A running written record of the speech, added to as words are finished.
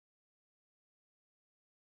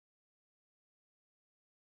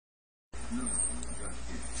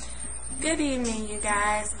Good evening, you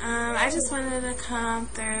guys. I just wanted to come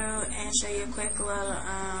through and show you a quick little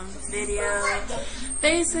video.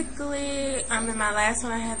 Basically, in my last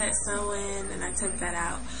one I had that sew in and I took that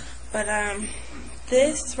out. But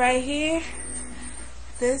this right here,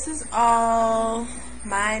 this is all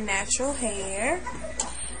my natural hair.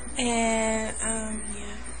 And yeah.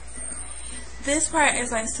 This part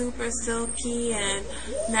is like super silky and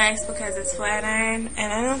nice because it's flat iron,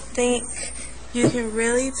 and I don't think you can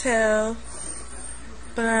really tell,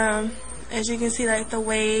 but as you can see, like the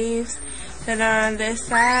waves that are on this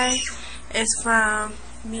side is from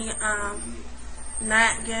me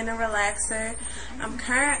not getting a relaxer. I'm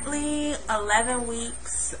currently 11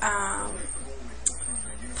 weeks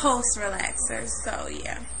post relaxer, so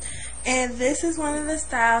yeah. And this is one of the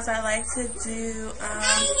styles I like to do.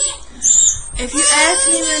 If you ask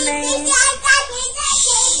me the name,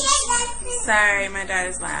 sorry, my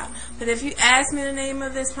daughter's loud. But if you ask me the name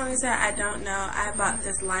of this ponytail, I don't know. I bought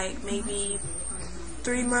this like maybe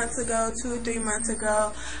 3 months ago, 2 or 3 months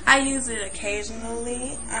ago. I use it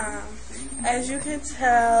occasionally. As you can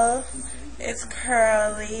tell, it's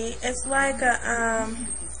curly. It's like a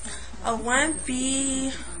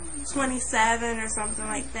 1B27 or something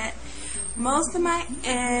like that. Most of my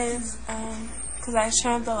ends, because I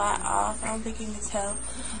trimmed a lot off, I don't think you can tell,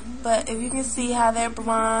 but if you can see how they're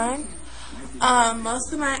blonde,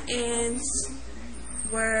 most of my ends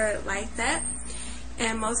were like that,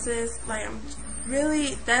 and most of this, like,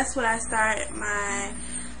 that's what I started my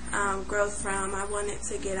growth from. I wanted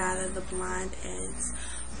to get out of the blonde ends.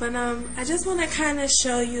 But I just want to kind of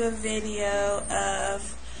show you a video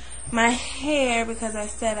of my hair because I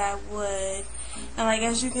said I would. And like,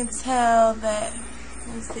 as you can tell that,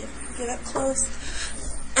 let's see, get up close.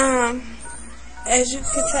 As you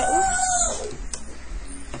can tell,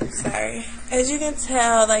 oops, sorry. As you can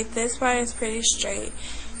tell, like, this part is pretty straight.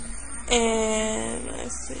 And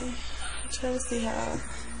let's see, I'm trying to see how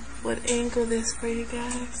would angle this for you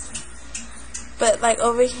guys. But like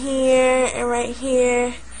over here and right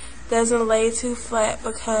here doesn't lay too flat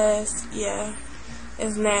because, yeah,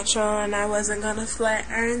 it's natural and I wasn't gonna flat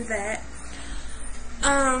iron that.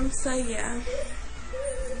 So yeah,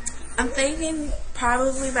 I'm thinking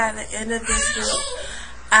probably by the end of this week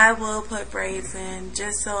I will put braids in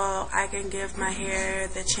just so I can give my hair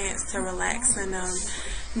the chance to relax and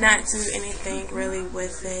not do anything really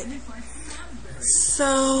with it.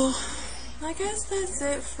 So I guess that's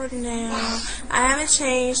it for now. I haven't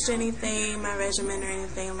changed anything, my regimen or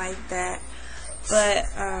anything like that. But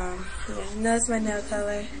yeah, that's my nail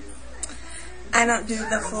color. I don't do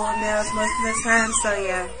the full nails most of the time, so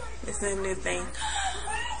yeah, it's a new thing.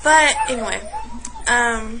 But anyway,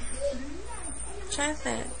 trying to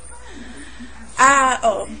think.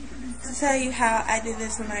 To tell you how I do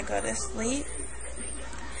this when I go to sleep.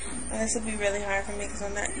 And this will be really hard for me because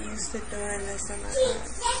I'm not used to doing this on my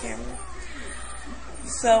camera.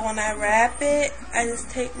 So when I wrap it, I just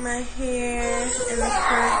take my hair in the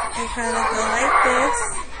front and kind of go like this.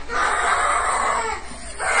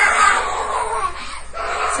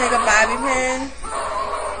 Take a bobby pin,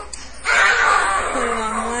 put it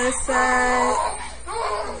on one side,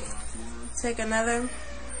 take another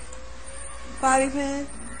bobby pin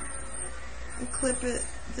and clip it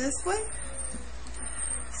this way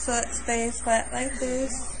so it stays flat like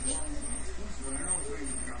this.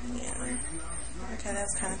 Yeah. Okay,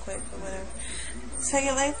 that's kind of quick, but whatever. Take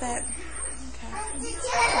it like that. Okay.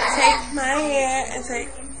 Take my hair and take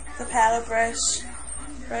the paddle brush,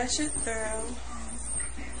 brush it through.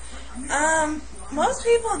 Most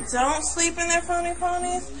people don't sleep in their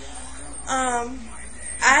ponies.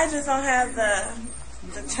 I just don't have the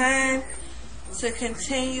time to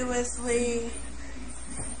continuously.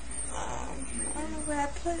 I don't know where I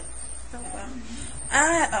put. Oh well.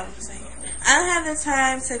 I don't have the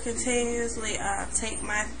time to continuously take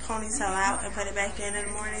my ponytail out and put it back in the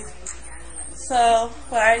morning. So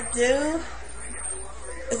what I do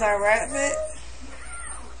is I wrap it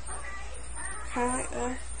kind of like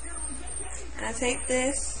that. And I take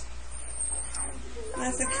this and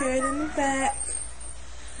I secure it in the back.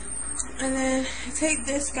 And then I take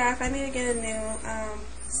this scarf. I need to get a new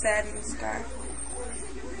satin scarf.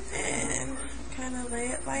 And kind of lay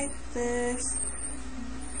it like this.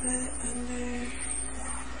 Put it under.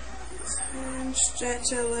 Turn,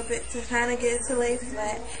 stretch it a little bit to kind of get it to lay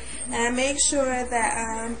flat. And I make sure that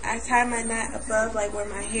I tie my knot above like where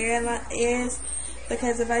my hair is.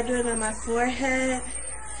 Because if I do it on my forehead,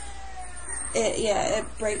 it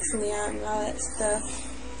breaks me out and all that stuff.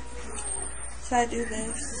 So I do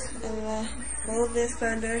this and hold this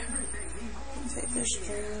under. Take this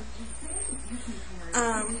string.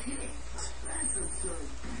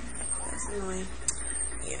 That's annoying.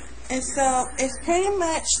 Yeah. And so it's pretty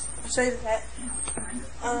much, I'll show you that.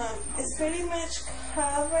 It's pretty much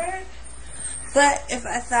covered. But if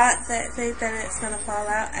I think that it's gonna fall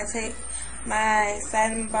out, I take my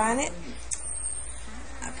satin bonnet,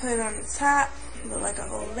 I put it on the top, look like an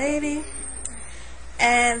old lady.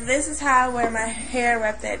 And this is how I wear my hair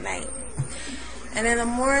wrapped at night. And in the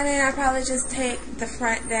morning, I probably just take the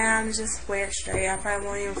front down and just wear it straight. I probably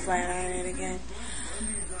won't even flat iron it again.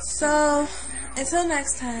 So, until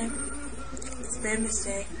next time, it's been Miss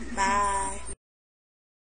J. Bye.